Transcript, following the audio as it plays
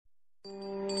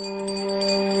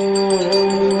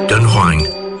Dunhuang.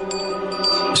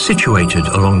 Situated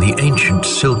along the ancient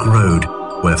Silk Road,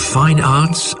 where fine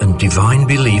arts and divine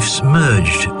beliefs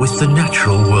merged with the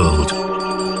natural world.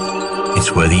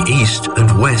 It's where the East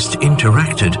and West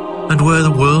interacted, and where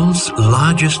the world's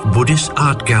largest Buddhist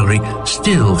art gallery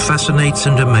still fascinates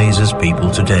and amazes people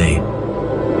today.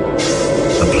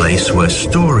 A place where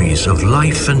stories of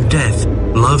life and death,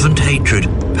 love and hatred,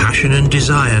 passion and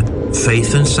desire,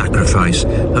 faith and sacrifice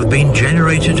have been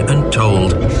generated and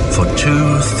told for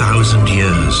 2,000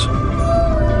 years.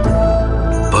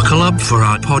 Buckle up for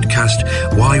our podcast,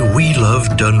 Why We Love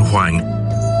Dunhuang,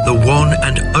 the one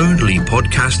and only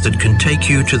podcast that can take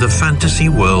you to the fantasy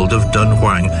world of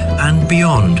Dunhuang and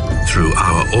beyond through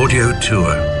our audio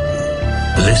tour.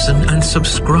 Listen and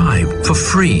subscribe for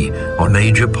free on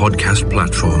major podcast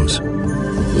platforms.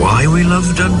 Why we love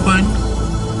Dunhuang?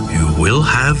 You will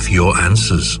have your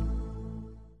answers.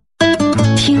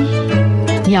 听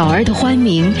鸟儿的欢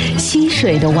鸣，溪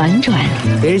水的婉转。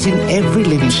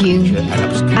听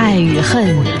爱与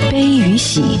恨，悲与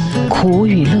喜，苦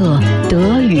与乐，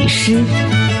得与失。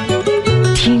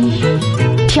听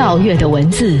跳跃的文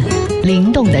字，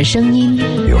灵动的声音。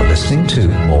You're listening to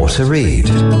More to Read.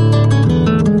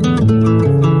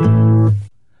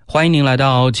 欢迎您来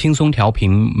到轻松调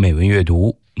频美文阅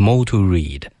读 More to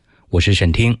Read， 我是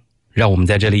沈听，让我们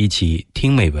在这里一起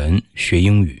听美文学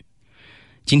英语。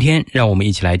今天让我们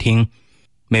一起来听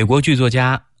美国剧作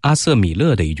家阿瑟·米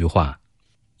勒的一句话，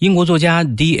英国作家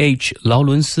D.H. 劳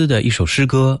伦斯的一首诗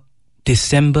歌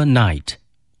December Night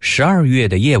 12月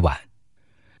的夜晚。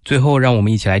最后让我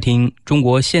们一起来听中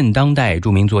国现当代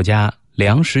著名作家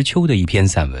梁实秋的一篇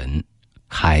散文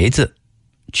孩子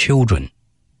Children。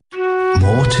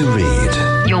 More to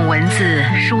Read. 用文字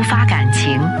抒发感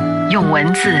情，用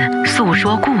文字诉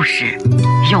说故事，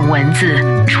用文字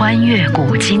穿越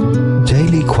古今。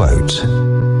 Daily Quote.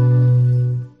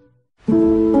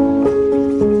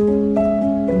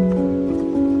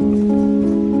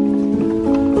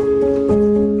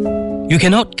 You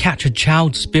cannot catch a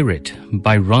child's spirit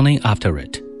by running after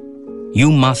it.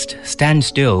 You must stand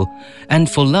still, and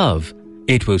for love,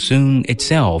 it will soon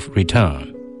itself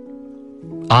return.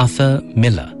 Arthur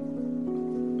Miller。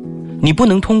 你不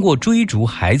能通过追逐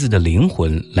孩子的灵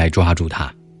魂来抓住他，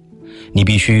你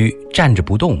必须站着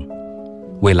不动，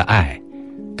为了爱，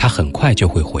他很快就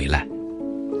会回来。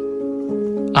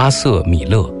阿瑟·米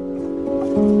勒。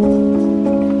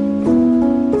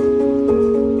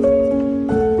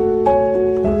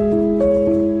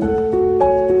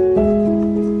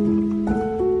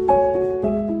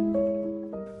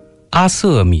阿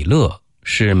瑟·米勒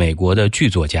是美国的剧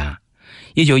作家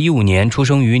，1915年出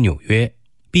生于纽约，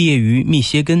毕业于密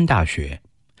歇根大学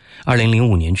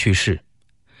，2005年去世。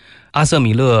阿瑟·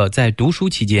米勒在读书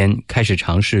期间开始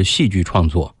尝试戏剧创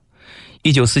作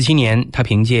，1947年他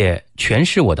凭借《全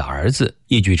是我的儿子》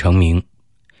一举成名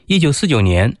，1949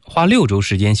年花6周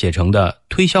时间写成的《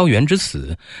推销员之死》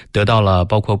得到了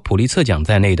包括普利策奖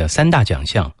在内的3大奖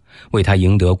项，为他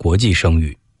赢得国际声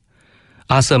誉。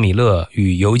阿瑟·米勒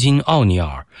与尤金·奥尼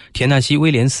尔、田纳西·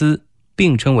威廉斯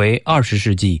并称为20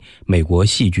世纪美国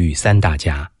戏剧3大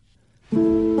家。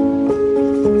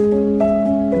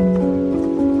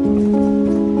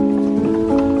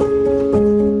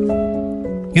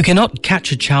You cannot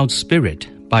catch a child's spirit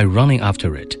by running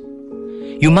after it.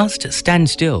 You must stand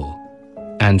still,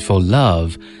 and for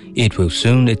love, it will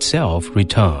soon itself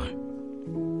return.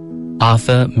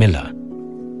 Arthur Miller。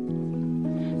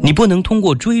 你不能通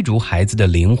过追逐孩子的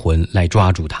灵魂来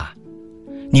抓住他，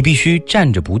你必须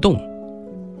站着不动，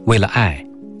为了爱，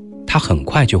他很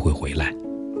快就会回来。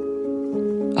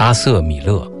阿瑟·米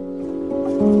勒。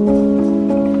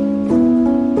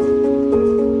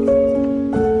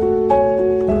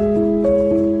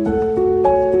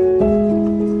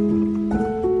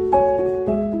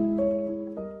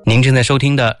您正在收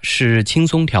听的是轻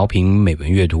松调频美文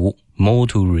阅读 More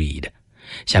to Read，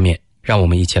 下面让我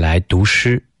们一起来读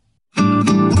诗。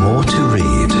More to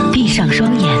Read. 闭上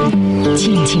双眼，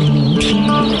静静聆听，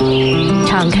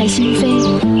敞开心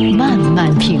扉，慢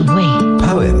慢品味。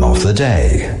 Poem of the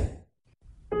day.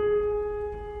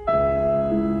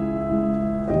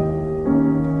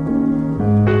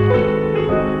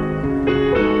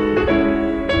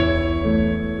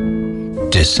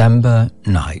 December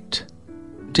Night.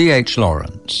 D.H.劳伦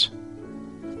斯.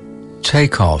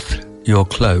 Take off your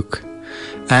cloak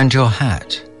and your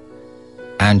hat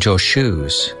and your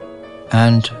shoes,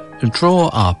 and draw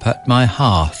up at my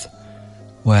hearth,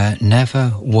 where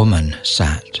never woman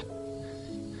sat.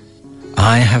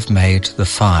 I have made the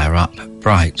fire up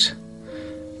bright.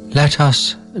 Let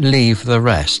us leave the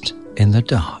rest in the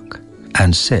dark,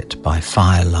 and sit by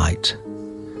firelight.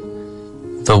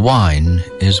 The wine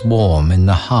is warm in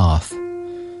the hearth.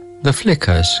 The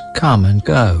flickers come and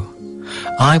go.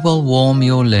 I will warm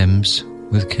your limbs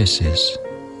with kisses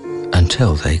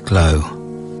until they glow.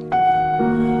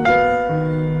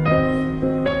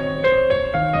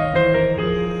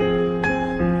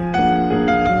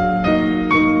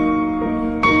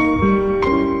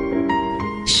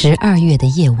 12月的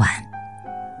夜晚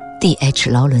D.H.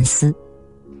 劳伦斯。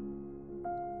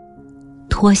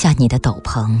脱下你的斗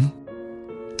篷，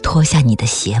脱下你的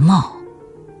鞋帽，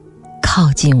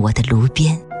靠近我的炉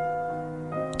边，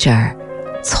这儿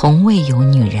从未有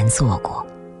女人坐过。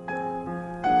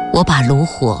我把炉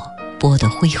火拨得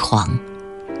辉煌，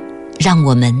让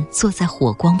我们坐在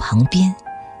火光旁边，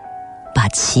把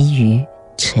其余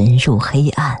沉入黑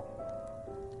暗。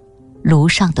炉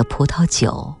上的葡萄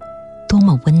酒多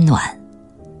么温暖，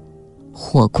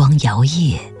火光摇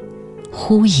曳，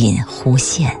忽隐忽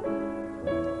现。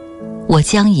我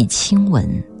将以亲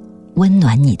吻温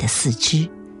暖你的四肢，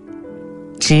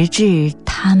直至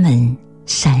它们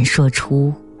闪烁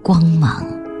出光芒。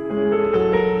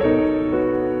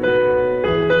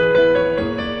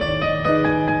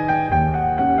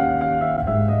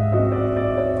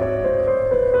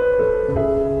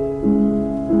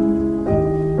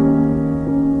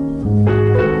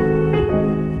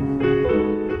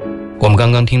我们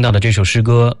刚刚听到的这首诗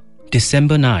歌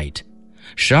December Night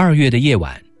 12月的夜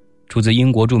晚，出自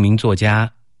英国著名作家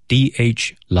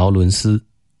D.H. 劳伦斯。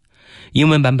英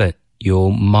文版本由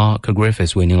Mark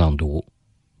Griffiths 为您朗读，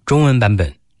中文版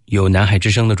本由南海之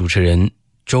声的主持人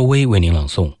周薇为您朗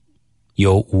诵，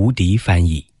由吴迪翻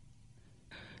译。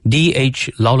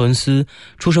D.H. 劳伦斯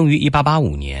出生于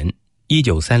1885年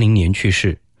，1930年去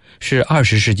世，是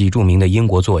20世纪著名的英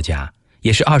国作家，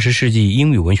也是20世纪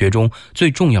英语文学中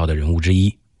最重要的人物之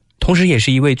一，同时也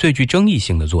是一位最具争议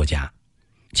性的作家。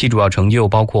其主要成就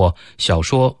包括小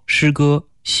说、诗歌、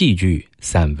戏剧、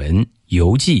散文、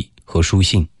游记和书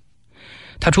信。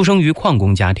他出生于矿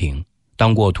工家庭，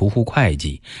当过屠户会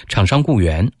计、厂商雇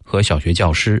员和小学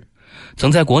教师，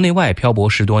曾在国内外漂泊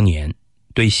10多年，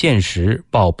对现实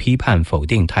抱批判否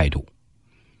定态度。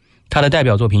他的代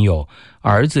表作品有《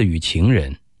儿子与情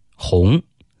人》、《红》、《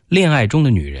恋爱中的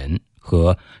女人》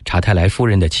和《查泰莱夫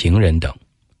人的情人》等。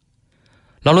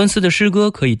劳伦斯的诗歌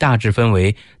可以大致分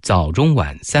为早、中、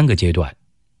晚3个阶段。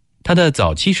他的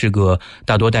早期诗歌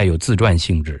大多带有自传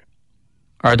性质，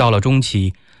而到了中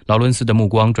期，劳伦斯的目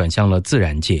光转向了自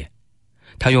然界。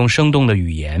他用生动的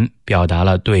语言表达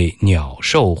了对鸟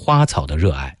兽花草的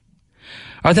热爱。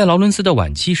而在劳伦斯的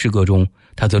晚期诗歌中，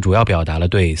他则主要表达了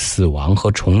对死亡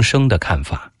和重生的看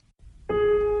法。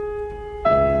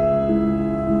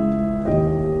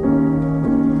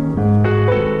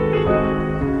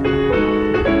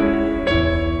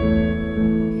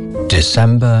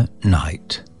December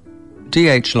Night.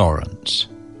 D.H. Lawrence.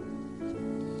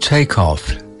 Take off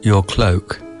your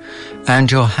cloak and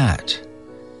your hat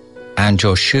and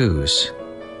your shoes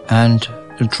and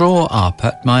draw up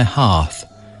at my hearth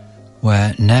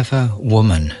where never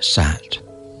woman sat.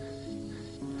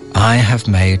 I have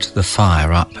made the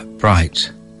fire up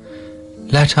bright.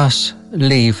 Let us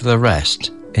leave the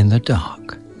rest in the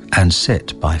dark and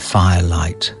sit by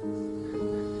firelight.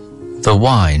 The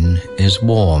wine is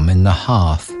warm in the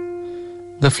hearth.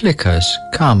 The flickers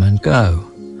come and go.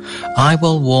 I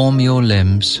will warm your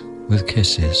limbs with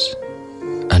kisses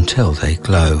until they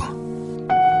glow.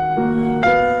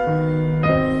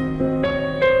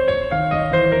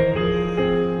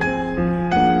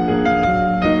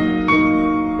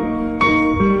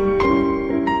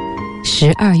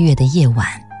 12月的夜晚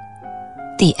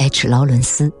D.H. 劳伦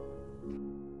斯。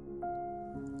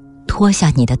脱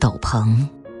下你的斗篷，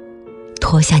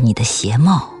脱下你的鞋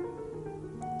帽，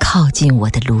靠近我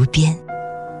的炉边，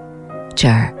这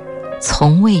儿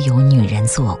从未有女人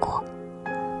坐过。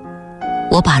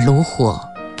我把炉火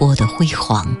拨得辉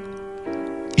煌，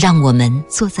让我们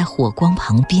坐在火光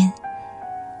旁边，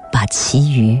把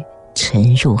其余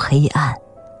沉入黑暗。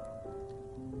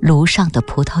炉上的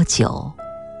葡萄酒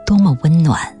多么温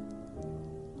暖，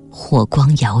火光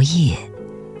摇曳，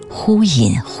忽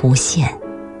隐忽现。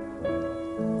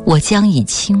我将以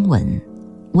亲吻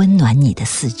温暖你的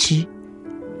四肢，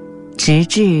直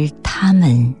至它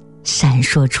们闪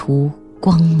烁出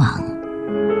光芒。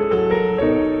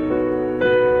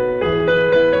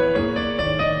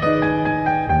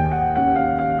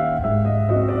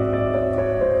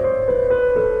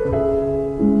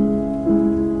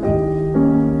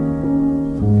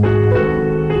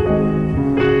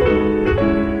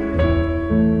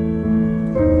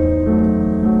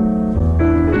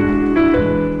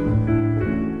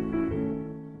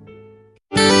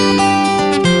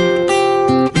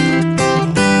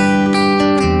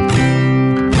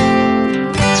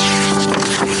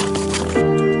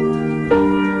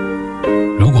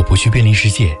便利世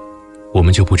界，我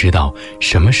们就不知道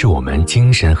什么是我们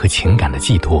精神和情感的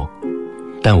寄托。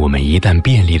但我们一旦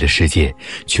便利的世界，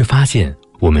却发现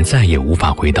我们再也无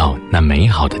法回到那美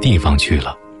好的地方去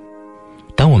了。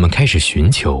当我们开始寻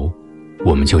求，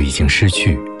我们就已经失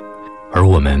去；而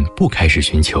我们不开始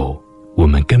寻求，我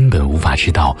们根本无法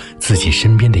知道自己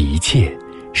身边的一切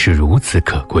是如此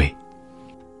可贵。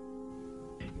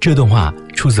这段话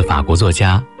出自法国作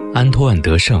家安托万·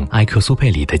德圣·埃克苏佩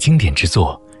里的经典之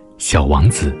作《小王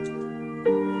子》。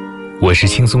我是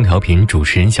轻松调频主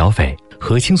持人小斐，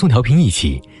和轻松调频一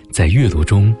起在阅读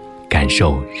中感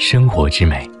受生活之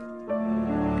美。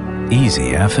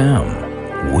 Easy FM,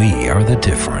 we are the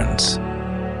difference.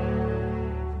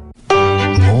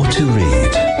 More to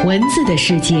read. 文字的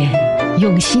世界，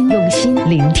用心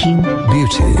聆听。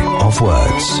 Beauty of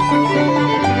words.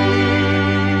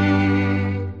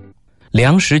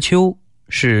 梁实秋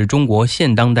是中国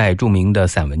现当代著名的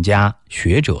散文家、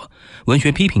学者、文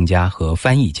学批评家和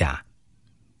翻译家。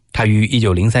他于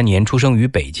1903年出生于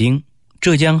北京，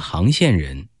浙江杭县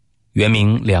人，原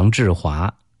名梁志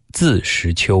华，字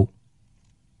实秋。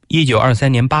1923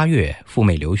年8月赴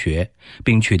美留学，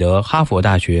并取得哈佛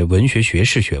大学文学学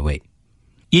士学位。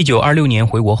1926年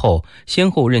回国后，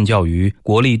先后任教于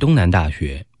国立东南大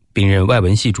学，并任外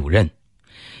文系主任。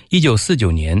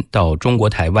1949年到中国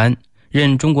台湾，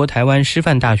任中国台湾师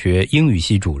范大学英语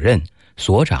系主任、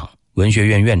所长、文学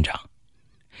院院长。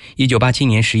1987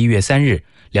年11月3日，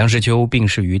梁实秋病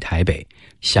逝于台北，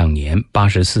享年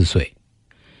84岁。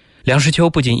梁实秋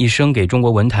不仅一生给中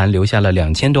国文坛留下了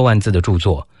2000多万字的著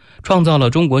作，创造了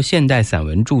中国现代散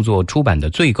文著作出版的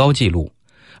最高纪录，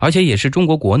而且也是中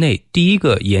国国内第一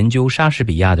个研究莎士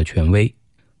比亚的权威，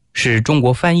是中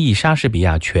国翻译莎士比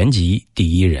亚全集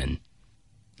第一人。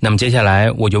那么接下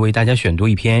来我就为大家选读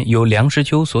一篇由梁实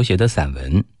秋所写的散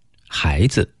文《孩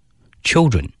子》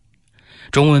 Children，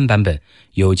 中文版本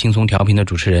由轻松调频的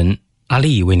主持人阿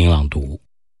丽为您朗读。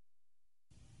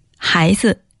孩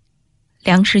子，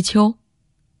梁实秋。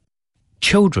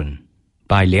 Children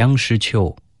by 梁实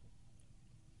秋。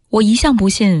我一向不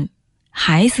信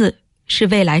孩子是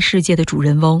未来世界的主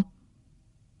人翁，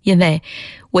因为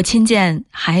我亲见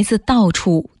孩子到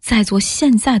处在做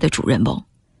现在的主人翁。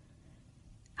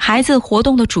孩子活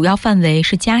动的主要范围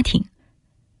是家庭，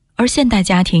而现代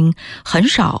家庭很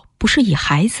少不是以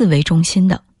孩子为中心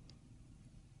的。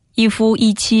一夫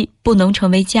一妻不能成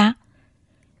为家，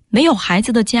没有孩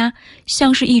子的家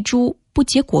像是一株不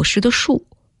结果实的树，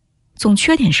总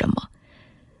缺点什么，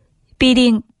必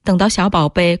定等到小宝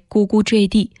贝咕咕坠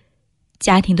地，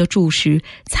家庭的柱石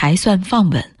才算放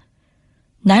稳。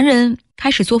男人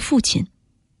开始做父亲，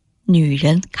女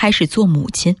人开始做母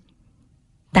亲，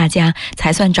大家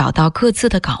才算找到各自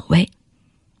的岗位。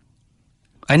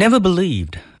 I never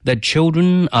believed that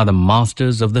children are the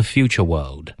masters of the future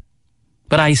world,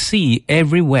 but I see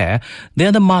everywhere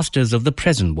they're the masters of the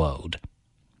present world.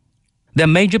 Their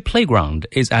major playground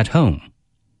is at home.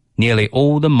 Nearly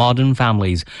all the modern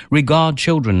families regard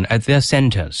children as their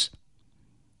centers.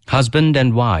 Husband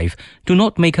and wife do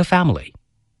not make a family.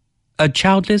 A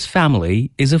childless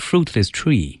family is a fruitless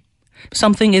tree.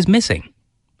 Something is missing.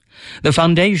 The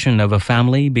foundation of a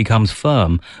family becomes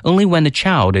firm only when the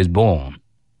child is born.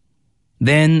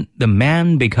 Then the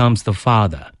man becomes the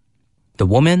father, the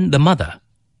woman the mother.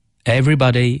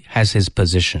 Everybody has his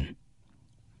position.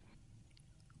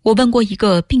 我问过一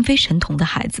个并非神童的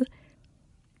孩子，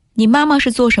你妈妈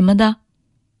是做什么的？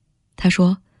他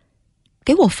说，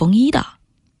给我缝衣的。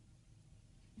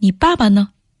你爸爸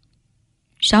呢？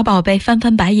小宝贝翻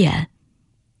翻白眼，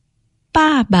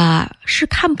爸爸是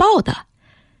看报的。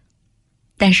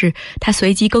但是他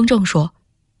随即更正说，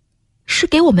是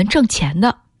给我们挣钱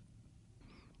的。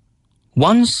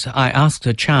Once I asked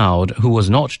a child who was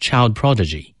not child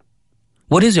prodigy,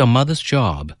 "What is your mother's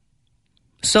job?"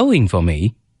 "Sewing for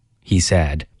me," he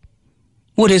said.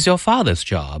 "What is your father's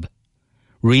job?"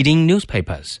 "Reading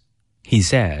newspapers," he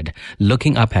said,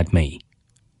 looking up at me.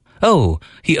 "Oh,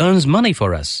 he earns money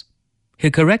for us,"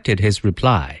 he corrected his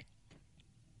reply.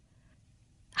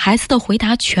 孩子的回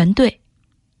答全对，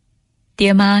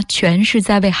爹妈全是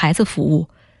在为孩子服务。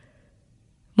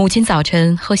母亲早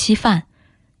晨喝稀饭，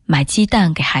买鸡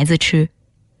蛋给孩子吃；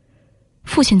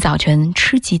父亲早晨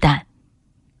吃鸡蛋，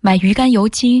买鱼肝油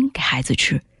精给孩子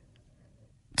吃。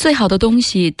最好的东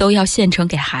西都要现成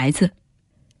给孩子，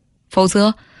否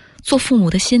则做父母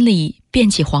的心里便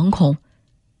起惶恐，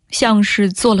像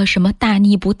是做了什么大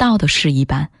逆不道的事一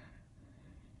般。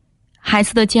孩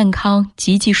子的健康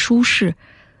极其舒适，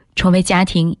成为家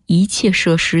庭一切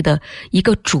设施的一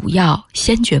个主要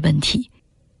先决问题。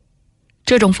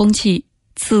这种风气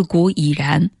自古已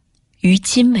然，于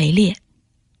今为烈。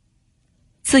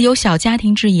自有小家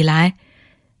庭制以来，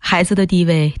孩子的地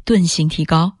位顿行提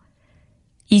高。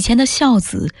以前的孝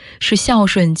子是孝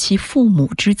顺其父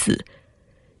母之子，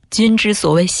今之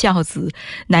所谓孝子，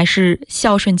乃是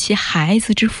孝顺其孩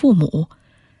子之父母。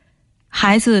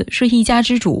孩子是一家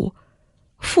之主，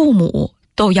父母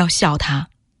都要孝他。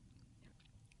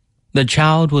 The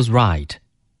child was right.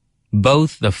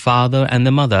 Both the father and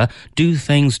the mother do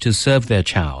things to serve their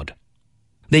child.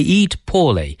 They eat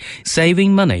poorly,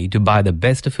 saving money to buy the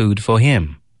best food for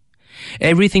him.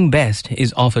 Everything best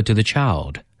is offered to the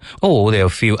child, or they'll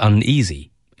feel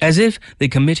uneasy, as if they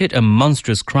committed a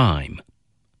monstrous crime.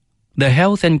 The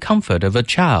health and comfort of a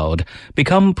child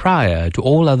become prior to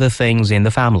all other things in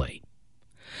the family.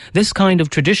 This kind of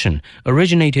tradition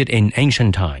originated in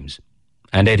ancient times,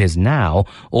 and it is now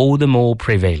all the more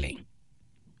prevailing.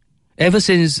 Ever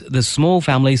since the small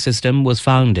family system was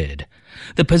founded,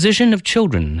 the position of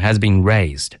children has been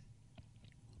raised.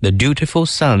 The dutiful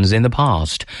sons in the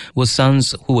past were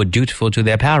sons who were dutiful to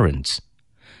their parents.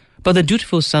 But the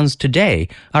dutiful sons today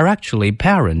are actually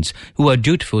parents who are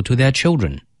dutiful to their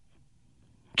children.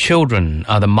 Children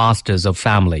are the masters of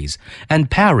families, and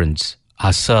parents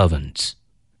are servants.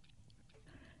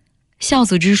 孝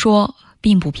子之说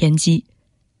并不偏激，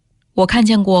我看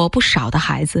见过不少的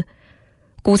孩子，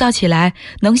鼓噪起来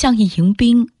能像一迎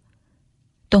宾，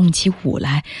动起武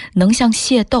来能像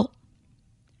械斗，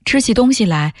吃起东西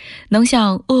来能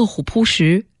像饿虎扑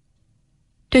食，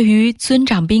对于尊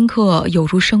长宾客有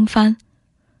如生番，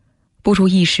不如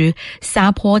意时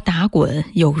撒泼打滚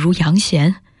有如羊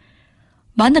弦，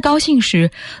玩得高兴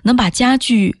时能把家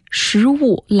具食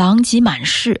物狼藉满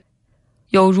室，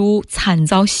有如惨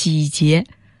遭洗劫。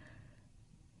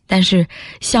但是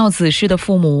孝子式的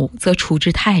父母则处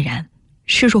之泰然，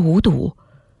视若无睹，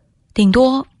顶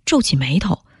多皱起眉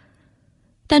头，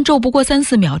但皱不过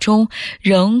3-4秒钟，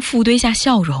仍复堆下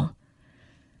笑容。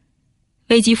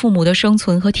危及父母的生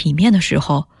存和体面的时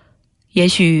候，也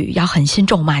许要狠心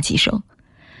咒骂几声，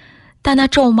但那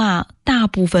咒骂大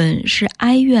部分是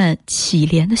哀怨乞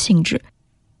怜的性质，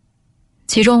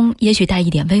其中也许带一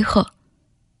点威吓，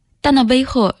但那威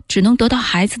吓只能得到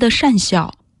孩子的善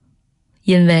笑，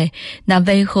因为那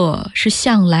威吓是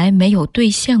向来没有兑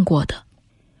现过的。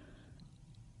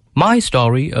My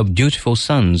story of dutiful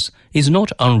sons is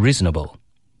not unreasonable.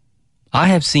 I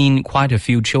have seen quite a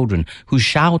few children who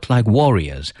shout like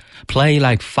warriors, play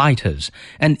like fighters,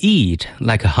 and eat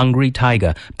like a hungry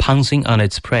tiger pouncing on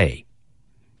its prey.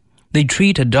 They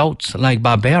treat adults like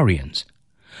barbarians.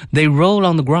 They roll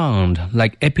on the ground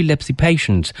like epilepsy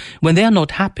patients when they are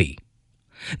not happy.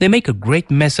 They make a great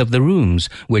mess of the rooms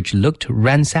which looked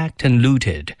ransacked and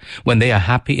looted when they are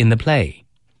happy in the play.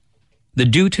 The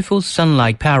dutiful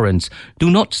son-like parents do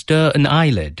not stir an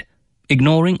eyelid,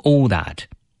 ignoring all that.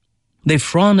 They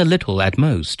frown a little at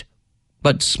most,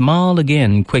 but smile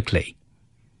again quickly.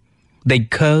 They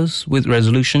curse with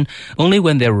resolution only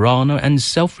when their honor and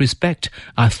self-respect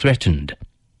are threatened.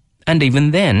 And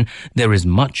even then, there is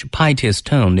much piteous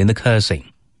tone in the cursing.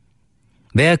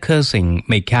 Their cursing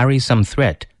may carry some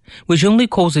threat, which only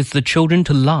causes the children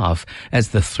to laugh as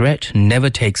the threat never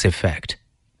takes effect.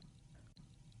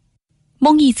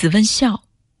 孟义子问孝，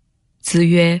子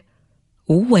曰：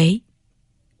无为。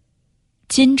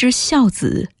今之孝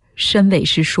子，身为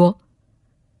师说。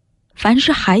凡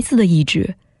是孩子的意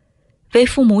志，为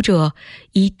父母者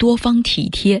宜多方体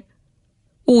贴，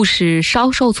勿使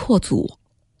稍受错阻。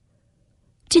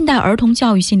近代儿童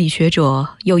教育心理学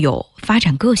者又有发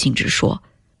展个性之说，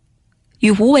与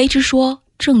无为之说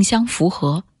正相符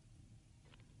合。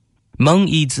Meng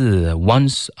Yizi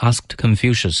once asked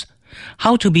Confucius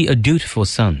how to be a dutiful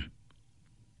son.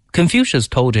 Confucius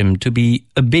told him to be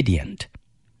obedient.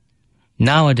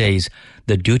 Nowadays,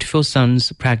 the dutiful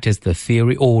sons practice the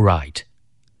theory all right.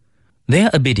 They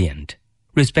are obedient,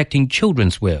 respecting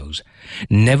children's wills,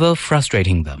 never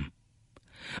frustrating them.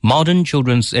 Modern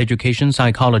children's education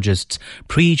psychologists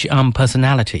preach on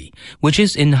personality, which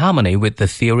is in harmony with the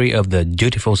theory of the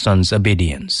dutiful son's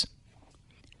obedience.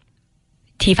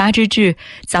 体罚之治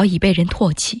早已被人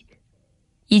唾弃，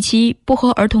以其不合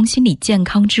儿童心理健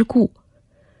康之故。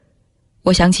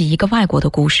我想起一个外国的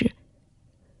故事，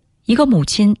一个母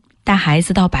亲带孩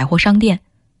子到百货商店，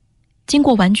经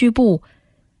过玩具部，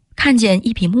看见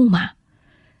一匹木马，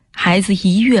孩子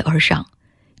一跃而上，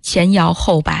前摇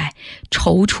后摆，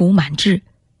踌躇满志，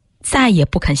再也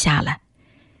不肯下来。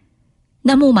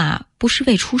那木马不是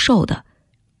为出售的，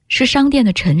是商店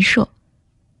的陈设。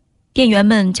店员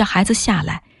们叫孩子下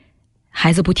来，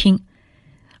孩子不听，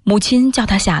母亲叫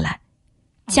他下来，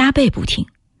加倍不听。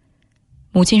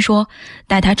母亲说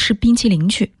带他吃冰淇淋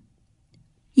去，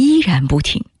依然不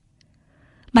听。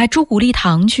买朱古力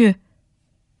糖去，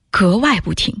格外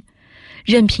不听，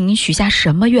任凭许下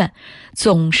什么愿，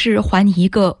总是还你一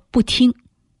个不听。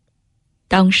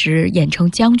当时演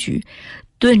成僵局，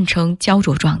顿成焦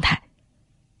灼状态。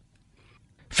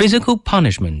Physical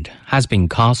punishment has been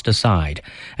cast aside,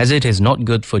 as it is not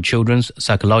good for children's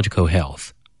psychological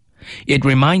health. It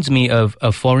reminds me of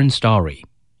a foreign story.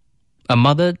 A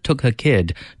mother took her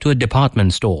kid to a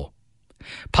department store.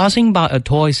 Passing by a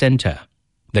toy center,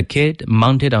 the kid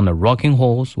mounted on a rocking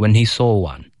horse when he saw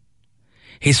one.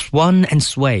 He swung and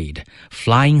swayed,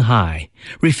 flying high,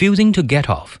 refusing to get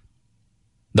off.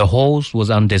 The horse was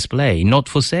on display, not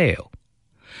for sale.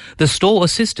 The store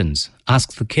assistants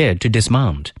asked the kid to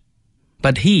dismount,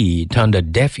 but he turned a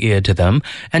deaf ear to them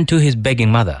and to his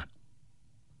begging mother.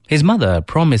 His mother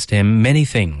promised him many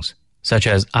things, such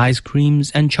as ice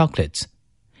creams and chocolates.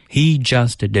 He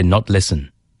just did not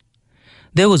listen.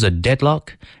 There was a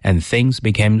deadlock, and things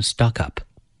became stuck up.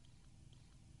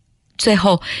 最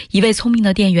后，一位聪明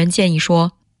的店员建议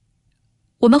说：“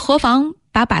我们何妨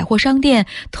把百货商店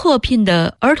特聘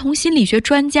的儿童心理学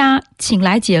专家请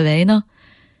来解围呢？”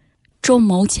众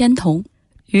谋牵头，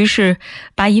于是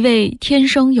把一位天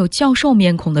生有教授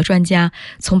面孔的专家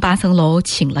从8层楼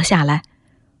请了下来。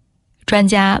专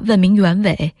家问明原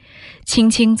委，轻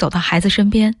轻走到孩子身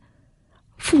边，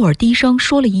附耳低声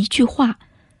说了一句话，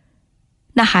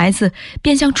那孩子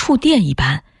便像触电一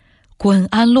般，滚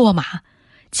鞍落马，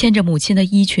牵着母亲的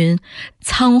衣裙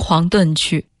仓皇遁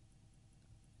去。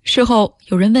事后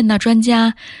有人问那专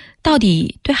家，到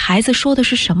底对孩子说的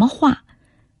是什么话？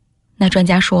那专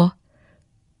家说：“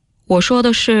我说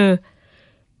的是，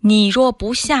你若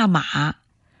不下马，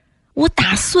我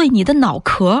打碎你的脑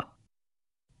壳。”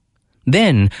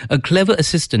 Then, a clever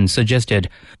assistant suggested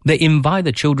they invite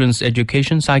the children's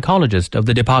education psychologist of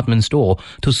the department store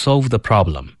to solve the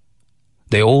problem.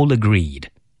 They all agreed.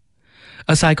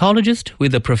 A psychologist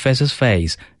with the professor's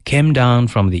face came down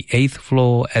from the 8th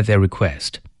floor at their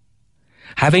request.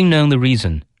 Having known the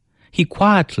reason, he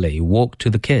quietly walked to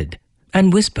the kid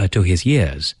and whispered to his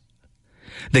ears.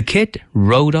 The kid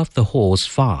rode off the horse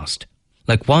fast,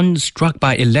 like one struck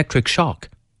by electric shock.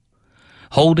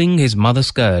 Holding his mother's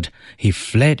skirt, he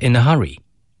fled in a hurry.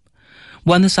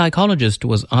 When the psychologist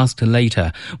was asked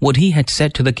later what he had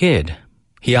said to the kid,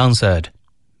 he answered,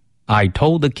 "I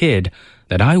told the kid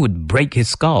that I would break his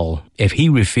skull if he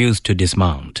refused to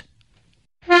dismount."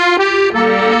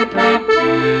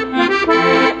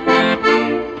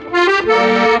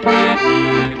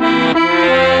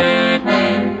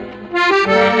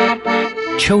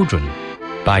 Children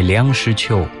by Liang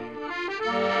Shiqiu.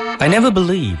 I never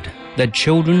believed that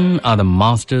children are the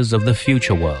masters of the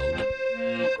future world.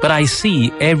 But I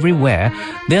see everywhere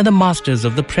they're the masters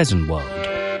of the present world.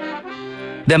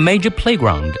 Their major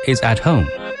playground is at home.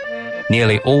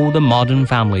 Nearly all the modern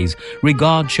families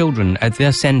regard children as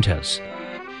their centers.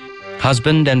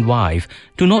 Husband and wife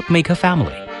do not make a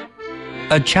family.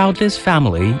 A childless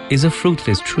family is a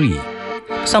fruitless tree.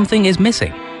 Something is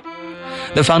missing.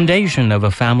 The foundation of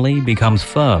a family becomes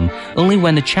firm only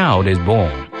when a child is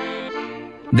born.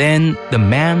 Then the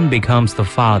man becomes the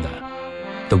father,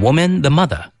 the woman the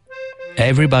mother.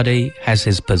 Everybody has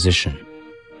his position.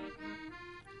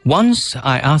 Once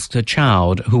I asked a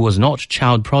child who was not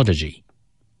child prodigy,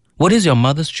 "What is your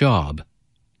mother's job?"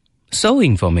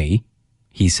 "Sewing for me,"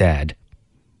 he said.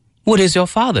 "What is your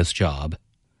father's job?"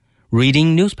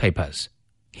 "Reading newspapers,"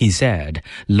 he said,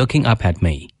 looking up at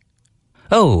me.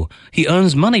 "Oh, he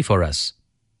earns money for us,"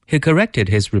 he corrected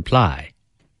his reply.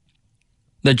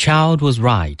 The child was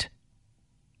right.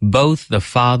 Both the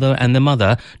father and the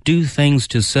mother do things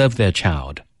to serve their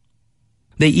child.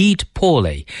 They eat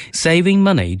poorly, saving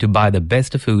money to buy the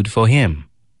best food for him.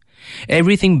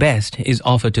 Everything best is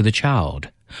offered to the child,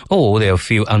 or they'll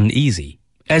feel uneasy,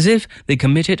 as if they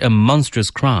committed a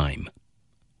monstrous crime.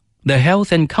 The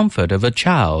health and comfort of a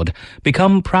child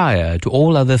become prior to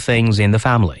all other things in the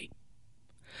family.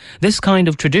 This kind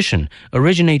of tradition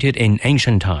originated in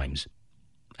ancient times,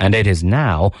 and it is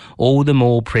now all the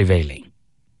more prevailing.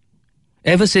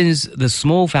 Ever since the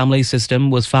small family system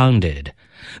was founded,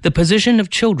 the position of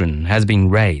children has been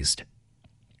raised.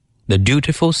 The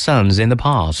dutiful sons in the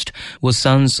past were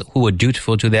sons who were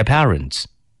dutiful to their parents.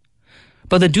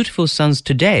 But the dutiful sons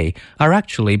today are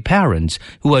actually parents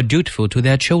who are dutiful to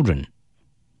their children.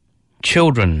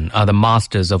 Children are the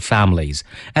masters of families,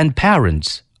 and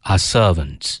parents are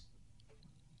servants.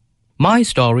 My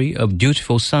story of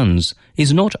dutiful sons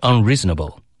is not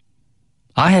unreasonable.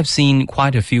 I have seen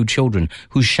quite a few children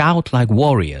who shout like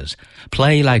warriors,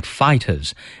 play like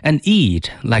fighters, and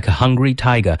eat like a hungry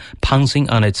tiger pouncing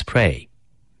on its prey.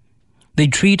 They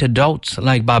treat adults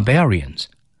like barbarians,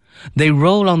 They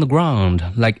roll on the ground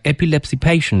like epilepsy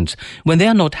patients when they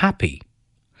are not happy.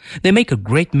 They make a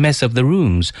great mess of the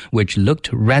rooms, which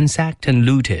looked ransacked and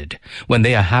looted, when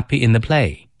they are happy in the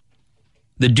play.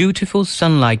 The dutiful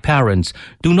son-like parents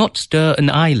do not stir an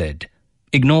eyelid,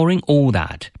 ignoring all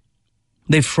that.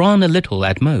 They frown a little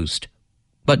at most,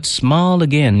 but smile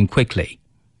again quickly.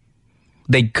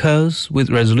 They curse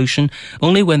with resolution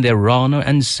only when their honor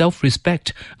and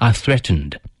self-respect are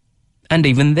threatened. And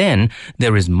even then,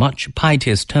 there is much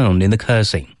piteous tone in the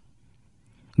cursing.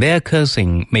 Their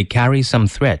cursing may carry some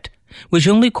threat, which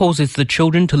only causes the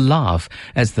children to laugh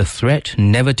as the threat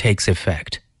never takes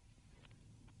effect.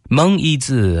 Meng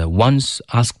Yizi once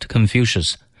asked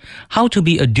Confucius how to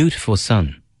be a dutiful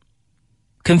son.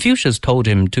 Confucius told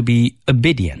him to be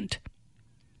obedient.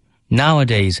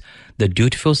 Nowadays, the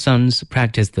dutiful sons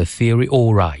practice the theory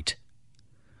all right.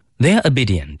 They are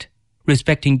obedient,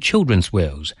 respecting children's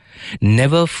wills,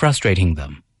 never frustrating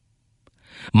them.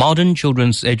 Modern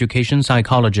children's education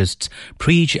psychologists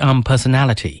preach on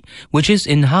personality, which is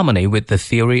in harmony with the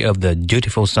theory of the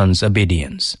dutiful son's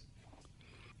obedience.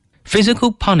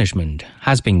 Physical punishment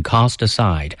has been cast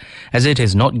aside, as it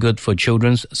is not good for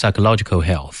children's psychological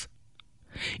health.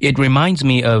 It reminds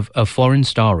me of a foreign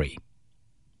story.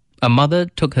 A mother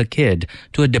took her kid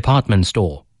to a department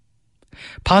store.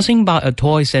 Passing by a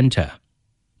toy center,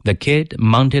 the kid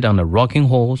mounted on a rocking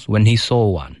horse when he saw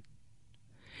one.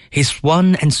 He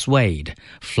swung and swayed,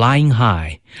 flying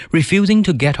high, refusing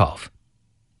to get off.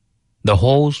 The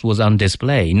horse was on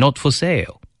display, not for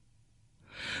sale.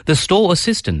 The store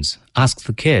assistants asked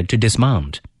the kid to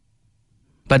dismount,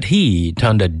 but he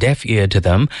turned a deaf ear to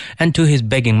them and to his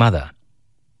begging mother.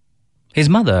 His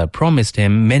mother promised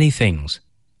him many things,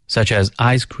 such as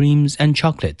ice creams and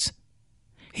chocolates.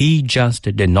 He just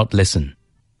did not listen.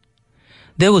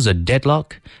 There was a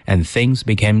deadlock, and things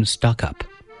became stuck up.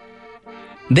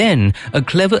 Then, a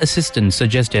clever assistant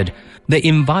suggested they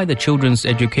invite the children's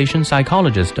education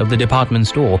psychologist of the department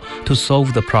store to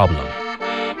solve the problem.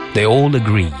 They all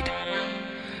agreed.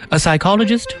 A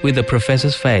psychologist with a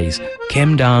professor's face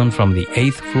came down from the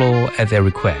 8th floor at their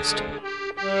request.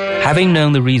 Having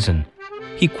known the reason,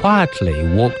 he quietly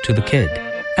walked to the kid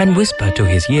and whispered to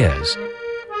his ears.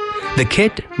 The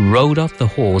kid rode off the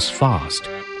horse fast,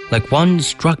 like one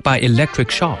struck by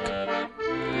electric shock.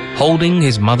 Holding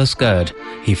his mother's skirt,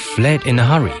 he fled in a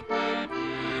hurry.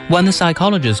 When the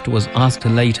psychologist was asked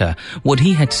later what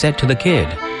he had said to the kid,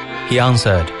 he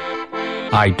answered,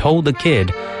 "I told the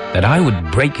kid that I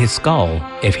would break his skull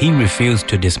if he refused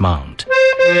to dismount."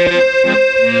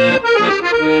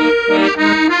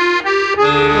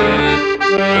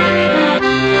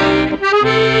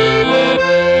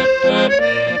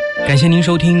 感谢您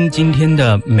收听今天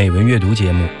的美文阅读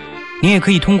节目。您也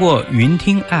可以通过云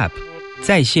听 App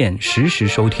在线实时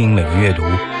收听美文阅读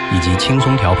以及轻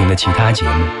松调频的其他节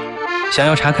目。想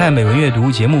要查看美文阅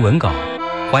读节目文稿，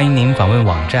欢迎您访问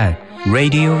网站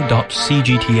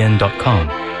radio.cgtn.com。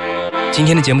 今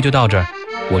天的节目就到这儿，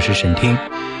我是沈听，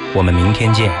我们明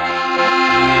天见。